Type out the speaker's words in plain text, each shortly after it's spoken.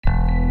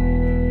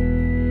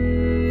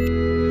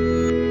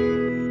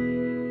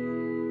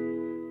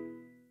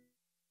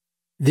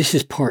This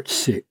is part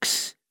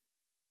 6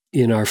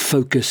 in our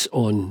focus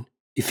on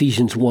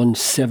Ephesians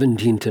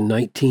 1:17 to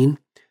 19,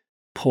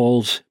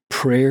 Paul's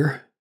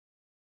prayer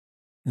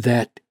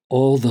that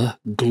all the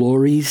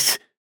glories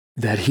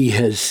that he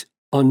has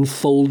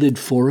unfolded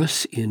for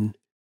us in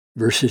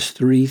verses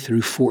 3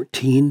 through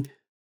 14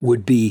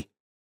 would be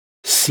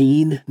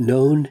seen,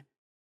 known,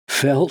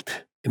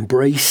 felt,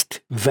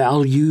 embraced,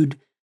 valued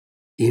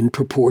in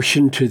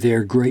proportion to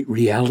their great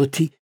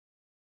reality.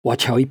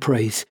 Watch how he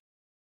prays.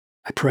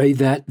 I pray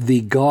that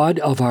the God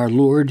of our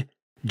Lord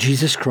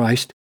Jesus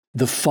Christ,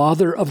 the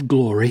Father of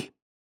glory,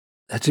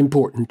 that's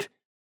important,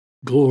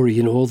 glory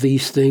in all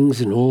these things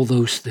and all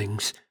those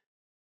things,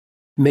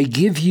 may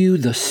give you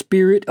the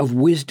spirit of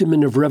wisdom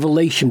and of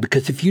revelation,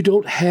 because if you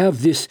don't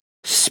have this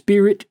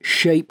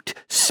spirit-shaped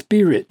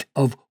spirit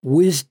of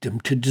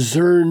wisdom to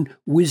discern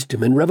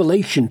wisdom and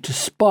revelation to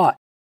spot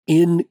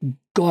in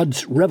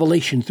God's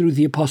revelation through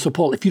the Apostle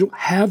Paul, if you don't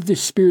have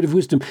this spirit of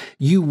wisdom,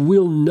 you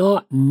will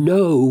not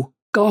know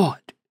God.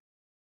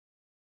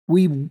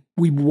 We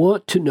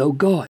want to know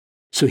God.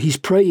 So he's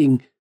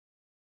praying,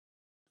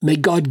 may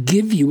God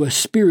give you a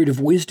spirit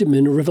of wisdom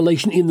and a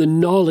revelation in the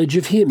knowledge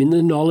of Him, in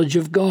the knowledge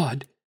of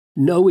God.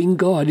 Knowing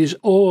God is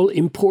all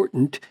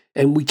important,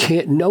 and we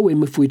can't know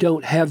Him if we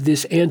don't have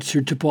this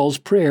answer to Paul's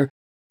prayer.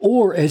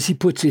 Or, as he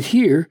puts it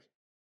here,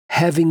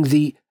 having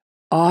the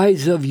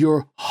eyes of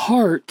your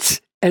hearts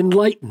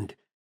enlightened.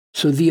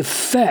 So the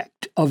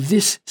effect of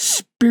this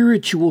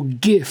spiritual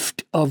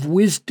gift of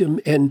wisdom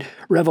and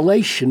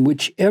revelation,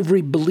 which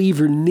every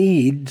believer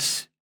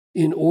needs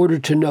in order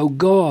to know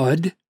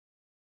God,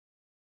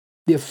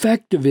 the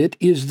effect of it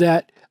is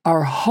that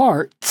our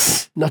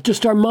hearts, not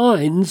just our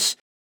minds,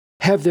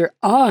 have their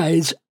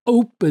eyes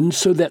open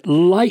so that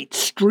light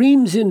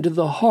streams into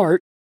the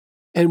heart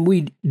and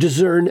we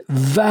discern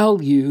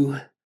value,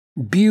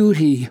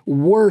 beauty,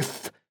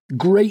 worth,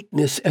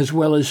 greatness, as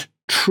well as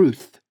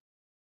truth.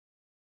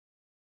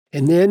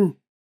 And then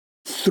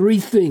 3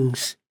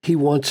 things he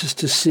wants us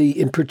to see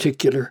in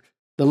particular.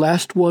 The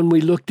last one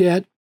we looked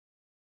at,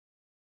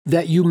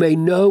 that you may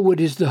know what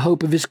is the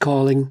hope of His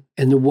calling,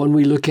 and the one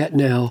we look at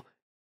now,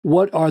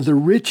 what are the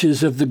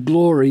riches of the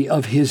glory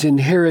of His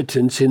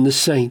inheritance in the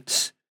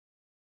saints?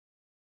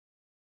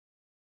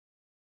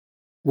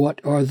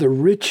 What are the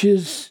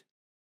riches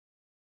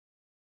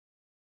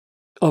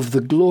of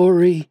the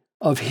glory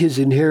of His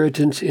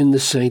inheritance in the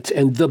saints?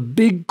 And the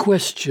big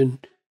question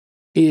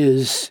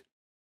is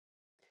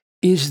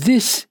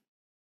this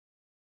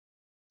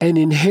an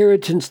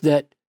inheritance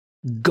that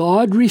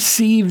God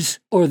receives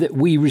or that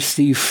we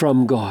receive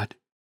from God?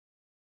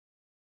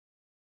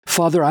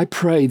 Father, I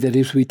pray that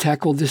as we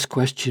tackle this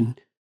question,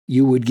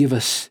 you would give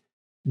us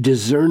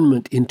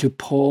discernment into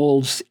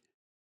Paul's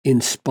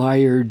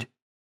inspired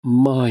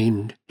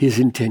mind, his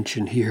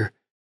intention here,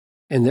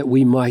 and that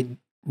we might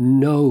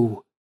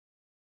know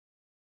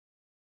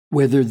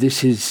whether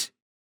this is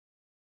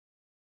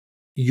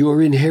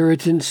your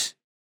inheritance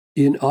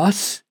in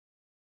us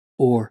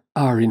or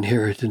our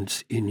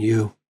inheritance in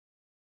you.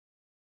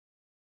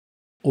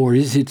 Or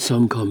is it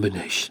some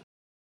combination?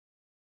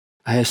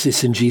 I ask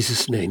this in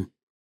Jesus' name.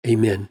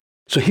 Amen.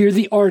 So here are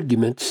the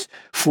arguments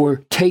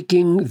for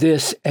taking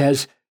this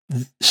as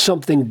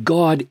something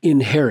God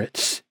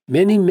inherits.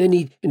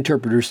 Many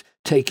interpreters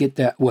take it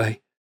that way.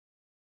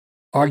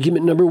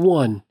 Argument number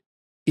 1,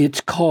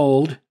 it's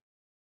called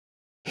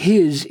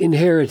His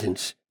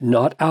inheritance,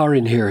 not our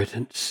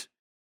inheritance.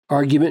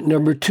 Argument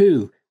number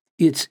 2,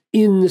 it's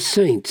in the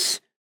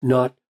saints,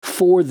 not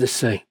for the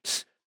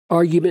saints.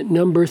 Argument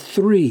number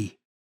 3,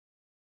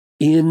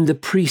 in the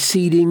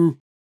preceding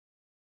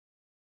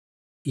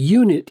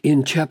unit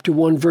in chapter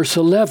 1, verse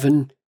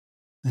 11,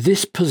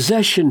 this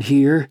possession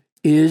here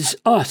is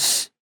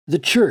us, the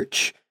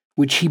church,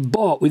 which He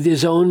bought with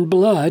His own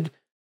blood,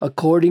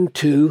 according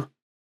to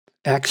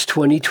Acts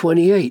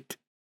 20:28.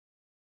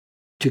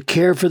 To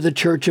care for the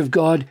church of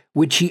God,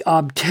 which He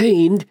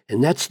obtained,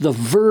 and that's the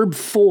verb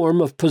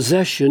form of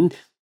possession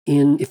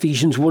in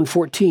Ephesians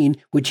 1:14,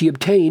 which He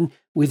obtained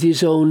with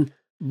His own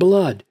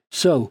blood.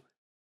 So,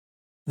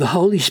 the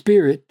Holy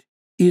Spirit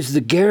is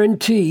the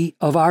guarantee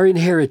of our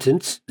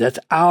inheritance. That's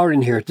our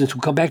inheritance.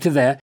 We'll come back to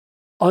that.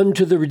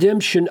 Unto the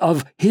redemption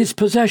of His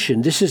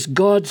possession. This is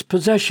God's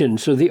possession.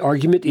 So the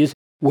argument is,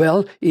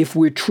 well, if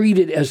we're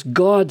treated as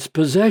God's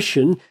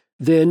possession,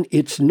 then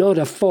it's not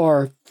a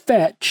far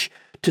fetch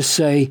to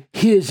say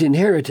His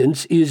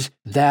inheritance is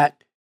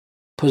that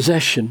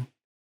possession.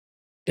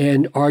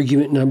 And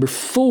argument number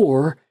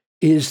 4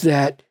 is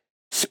that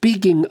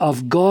speaking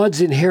of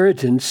God's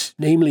inheritance,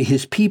 namely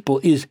His people,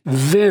 is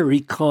very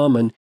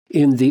common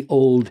in the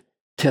Old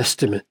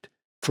Testament.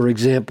 For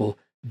example,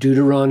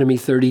 Deuteronomy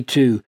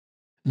 32,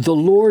 the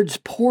Lord's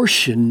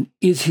portion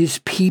is His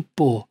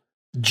people.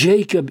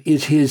 Jacob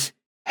is His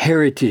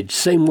heritage,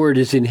 same word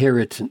as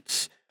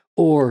inheritance.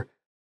 Or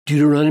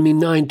Deuteronomy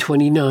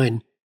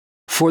 9:29,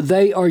 for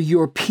they are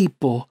your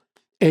people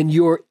and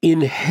your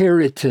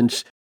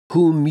inheritance,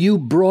 whom you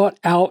brought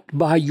out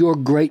by your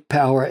great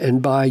power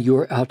and by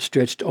your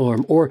outstretched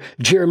arm. Or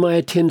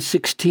Jeremiah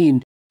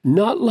 10:16,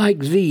 not like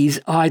these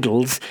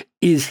idols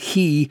is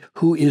he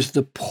who is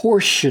the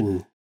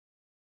portion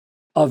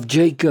of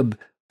Jacob,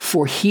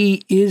 for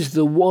he is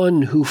the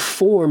one who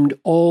formed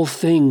all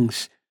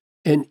things,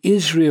 and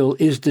Israel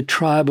is the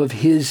tribe of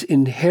his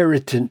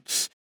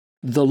inheritance.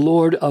 The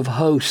Lord of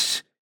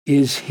hosts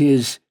is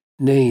his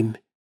name.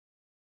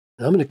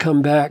 I'm going to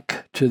come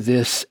back to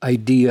this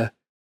idea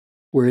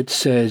where it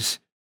says,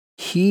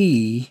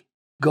 he,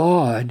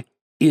 God,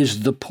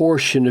 is the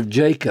portion of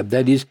Jacob.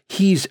 That is,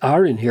 he's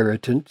our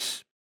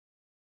inheritance.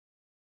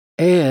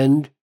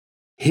 And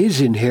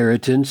his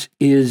inheritance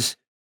is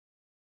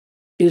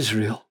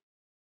Israel.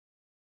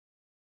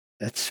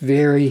 That's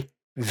very,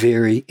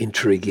 very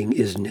intriguing,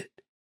 isn't it?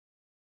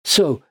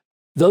 So,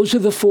 those are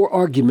the four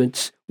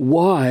arguments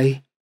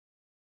why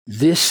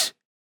this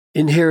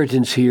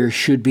inheritance here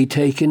should be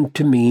taken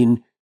to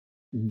mean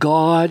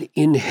God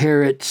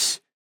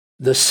inherits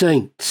the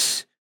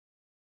saints,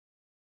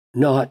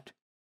 not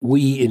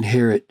we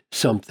inherit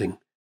something.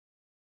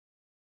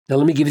 Now,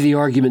 let me give you the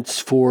arguments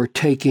for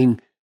taking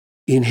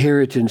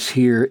inheritance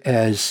here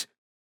as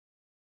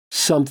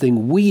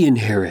something we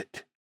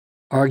inherit.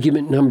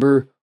 Argument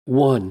number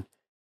 1.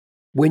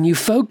 When you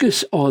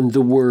focus on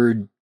the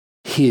word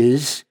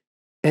his,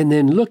 and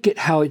then look at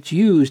how it's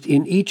used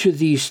in each of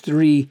these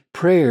three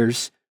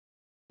prayers,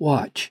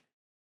 watch,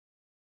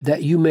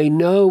 that you may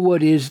know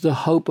what is the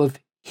hope of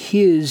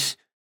his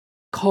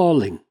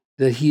calling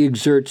that he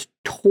exerts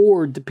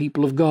toward the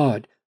people of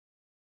God.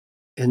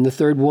 And the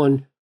third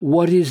one,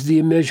 what is the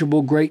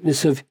immeasurable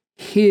greatness of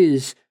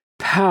his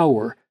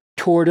power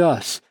toward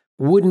us?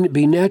 Wouldn't it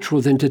be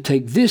natural then to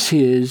take this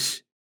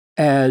his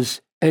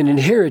as an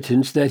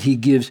inheritance that he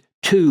gives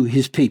to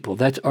his people?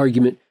 That's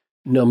argument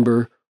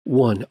number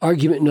 1.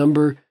 Argument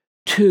number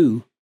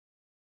 2,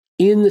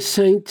 in the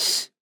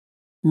saints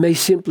may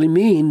simply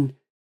mean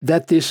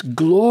that this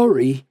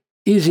glory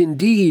is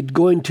indeed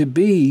going to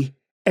be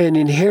an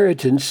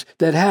inheritance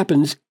that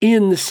happens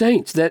in the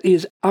saints. That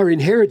is, our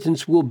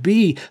inheritance will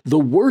be the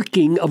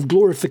working of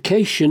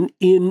glorification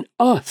in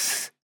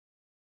us.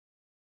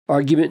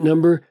 Argument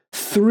number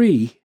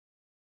 3,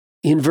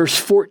 in verse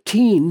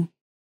 14,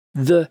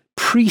 the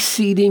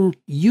preceding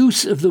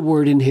use of the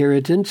word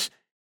inheritance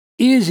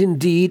is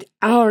indeed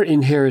our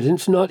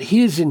inheritance, not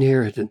his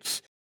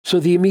inheritance. So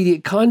the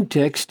immediate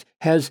context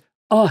has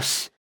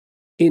us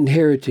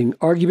inheriting.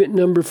 Argument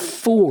number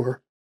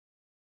 4,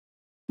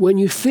 when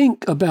you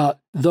think about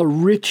the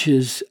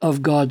riches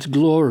of God's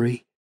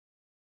glory,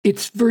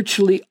 it's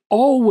virtually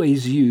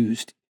always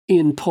used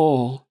in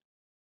Paul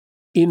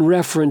in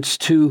reference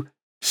to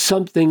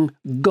something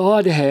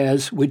God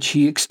has which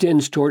he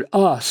extends toward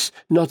us,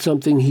 not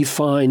something he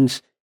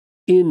finds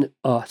in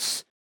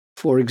us.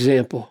 For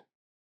example,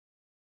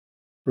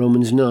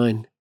 Romans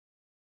 9,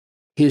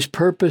 his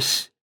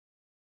purpose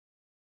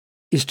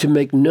is to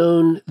make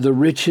known the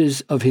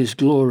riches of his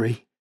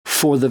glory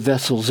for the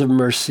vessels of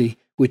mercy,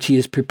 which he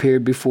has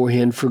prepared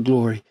beforehand for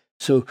glory.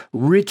 So,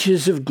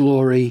 riches of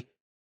glory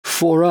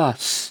for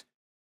us.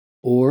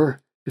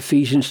 Or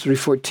Ephesians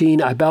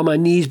 3:14, I bow my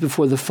knees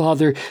before the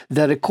Father,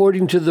 that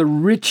according to the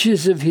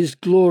riches of his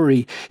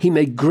glory, he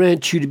may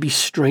grant you to be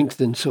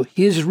strengthened. So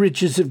his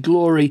riches of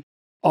glory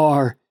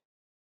are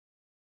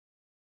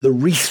the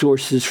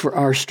resources for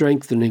our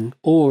strengthening.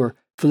 Or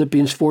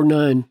Philippians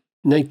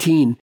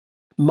 4:19,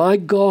 my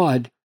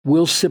God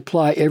will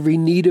supply every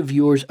need of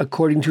yours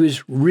according to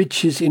his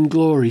riches in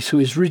glory. So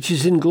his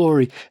riches in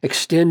glory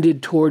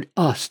extended toward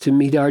us to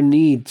meet our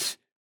needs.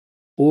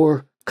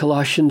 Or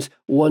Colossians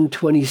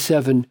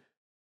 1:27,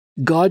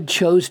 God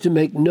chose to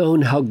make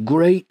known how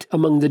great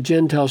among the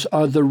Gentiles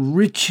are the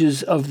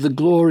riches of the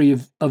glory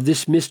of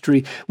this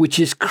mystery, which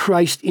is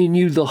Christ in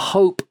you, the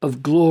hope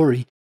of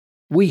glory.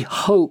 We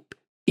hope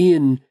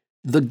in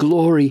the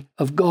glory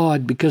of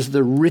God because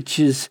the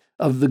riches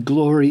of the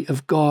glory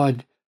of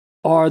God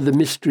are the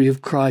mystery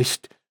of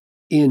Christ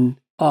in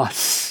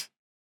us.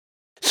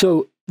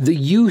 So the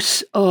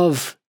use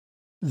of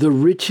the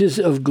riches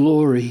of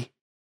glory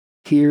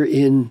here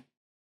in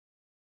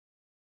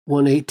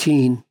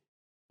 1:18,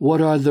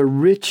 what are the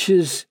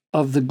riches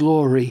of the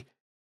glory,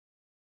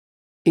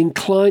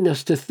 incline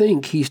us to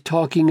think he's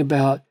talking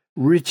about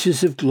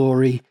riches of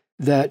glory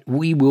that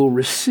we will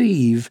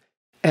receive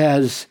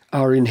as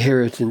our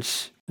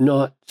inheritance,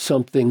 not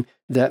something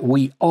that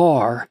we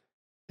are,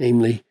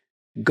 namely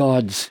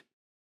God's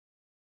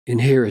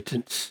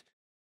inheritance.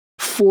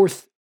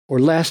 Fourth or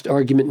last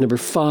argument, number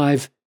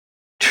 5,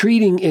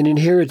 treating an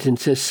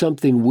inheritance as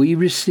something we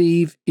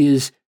receive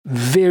is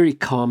very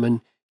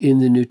common in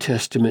the New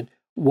Testament,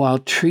 while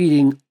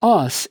treating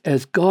us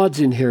as God's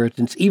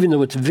inheritance, even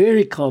though it's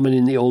very common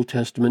in the Old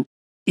Testament,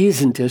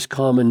 isn't as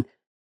common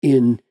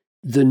in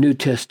the New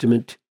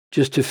Testament.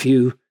 Just a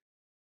few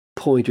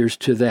pointers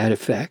to that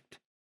effect.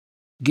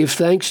 Give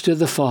thanks to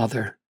the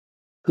Father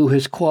who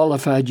has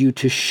qualified you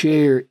to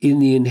share in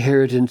the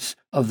inheritance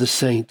of the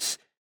saints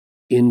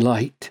in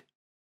light.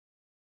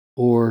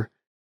 Or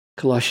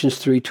Colossians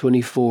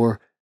 3:24,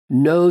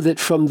 know that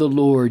from the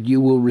Lord you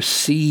will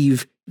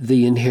receive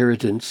the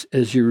inheritance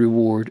as your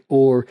reward.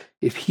 Or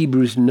if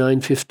Hebrews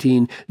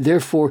 9:15,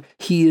 therefore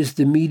he is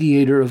the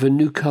mediator of a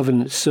new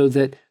covenant so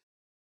that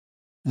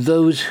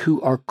those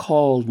who are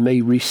called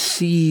may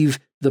receive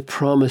the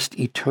promised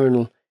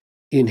eternal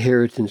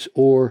inheritance.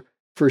 Or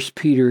 1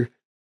 Peter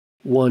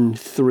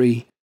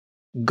 1:3,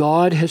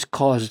 God has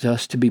caused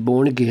us to be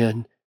born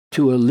again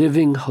to a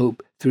living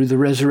hope through the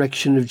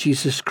resurrection of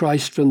Jesus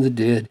Christ from the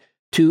dead,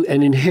 to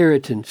an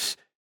inheritance,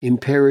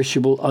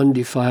 imperishable,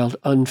 undefiled,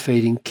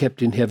 unfading,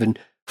 kept in heaven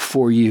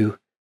for you.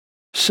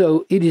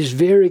 So it is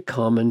very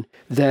common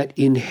that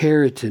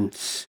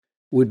inheritance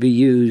would be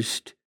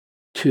used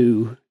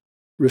to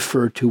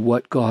refer to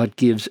what God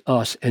gives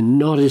us, and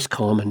not as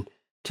common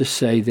to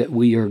say that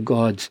we are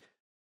God's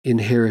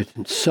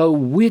inheritance. So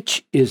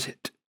which is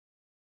it?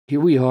 Here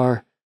we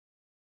are,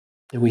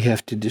 and we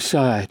have to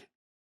decide.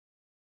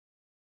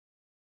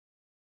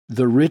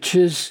 The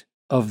riches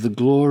of the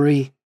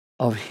glory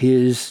of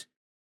his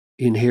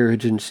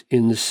inheritance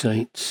in the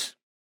saints.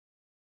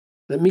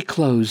 Let me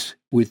close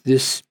with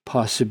this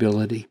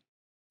possibility.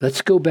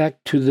 Let's go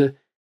back to the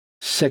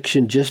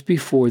section just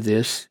before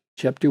this,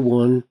 chapter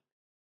 1,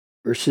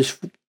 verses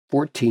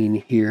 14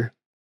 here,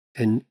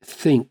 and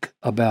think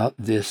about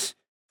this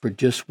for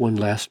just one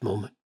last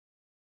moment.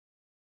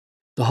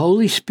 The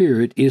Holy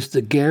Spirit is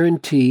the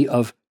guarantee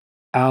of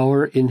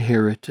our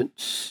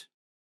inheritance.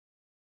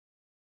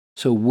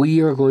 So we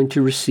are going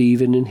to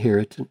receive an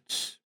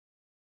inheritance.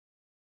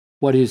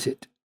 What is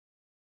it?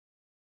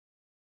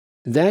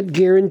 That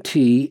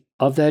guarantee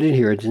of that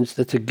inheritance,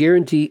 that's a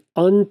guarantee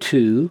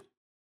unto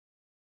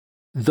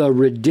the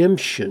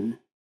redemption.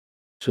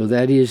 So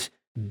that is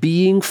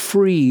being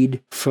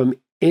freed from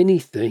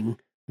anything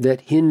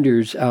that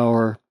hinders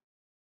our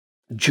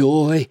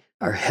joy,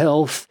 our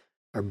health,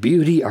 our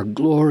beauty, our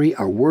glory,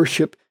 our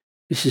worship.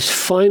 This is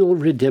final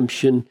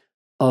redemption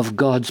of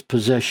God's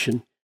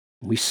possession.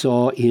 We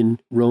saw in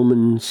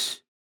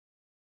Romans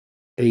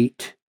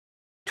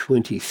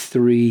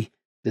 8:23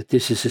 that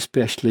this is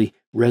especially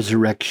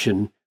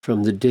resurrection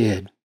from the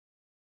dead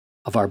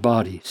of our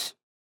bodies.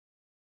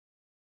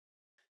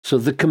 So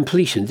the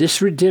completion,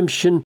 this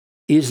redemption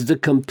is the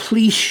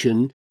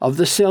completion of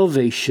the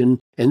salvation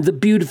and the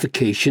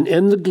beautification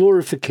and the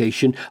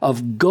glorification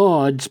of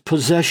God's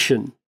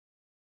possession.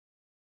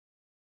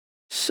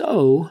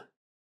 So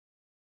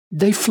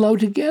they flow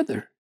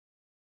together.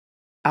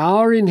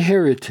 Our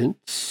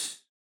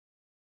inheritance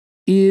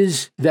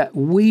is that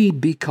we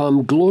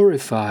become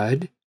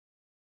glorified,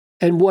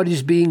 and what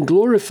is being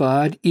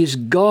glorified is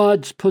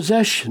God's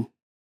possession.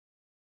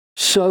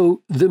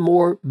 So the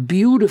more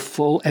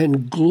beautiful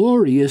and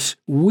glorious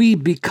we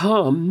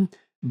become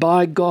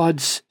by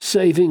God's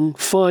saving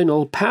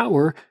final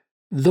power,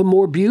 the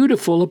more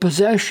beautiful a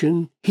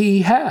possession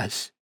he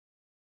has.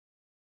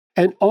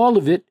 And all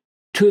of it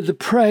to the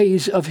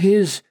praise of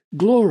his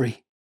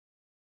glory.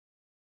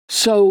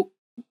 So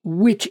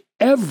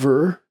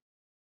whichever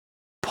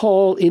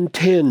Paul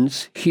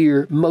intends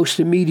here most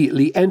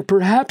immediately, and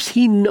perhaps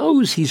he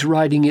knows he's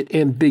writing it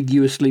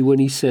ambiguously when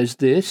he says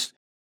this,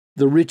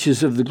 the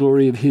riches of the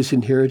glory of his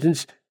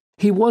inheritance,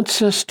 he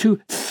wants us to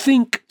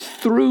think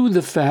through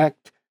the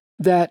fact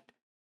that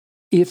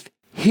if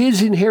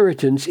his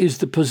inheritance is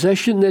the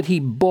possession that he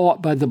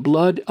bought by the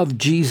blood of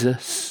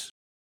Jesus,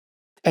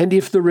 and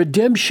if the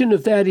redemption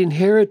of that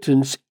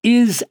inheritance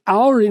is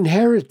our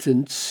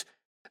inheritance,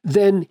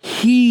 then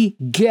he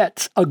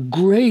gets a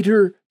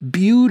greater,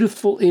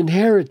 beautiful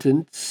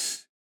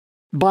inheritance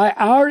by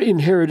our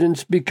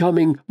inheritance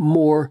becoming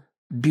more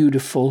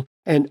beautiful,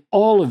 and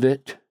all of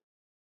it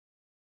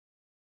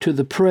to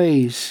the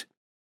praise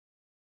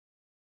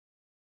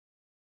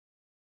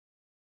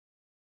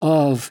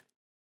of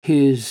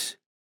his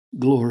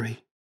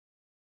glory.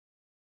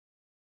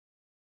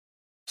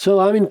 So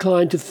I'm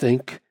inclined to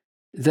think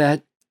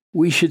that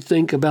we should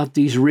think about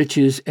these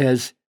riches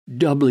as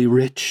doubly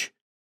rich,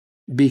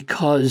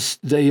 because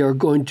they are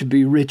going to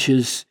be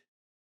riches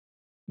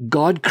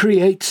God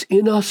creates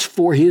in us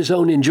for his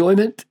own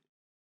enjoyment,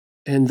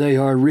 and they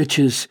are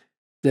riches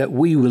that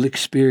we will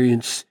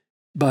experience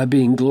by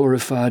being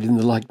glorified in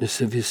the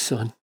likeness of his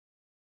Son.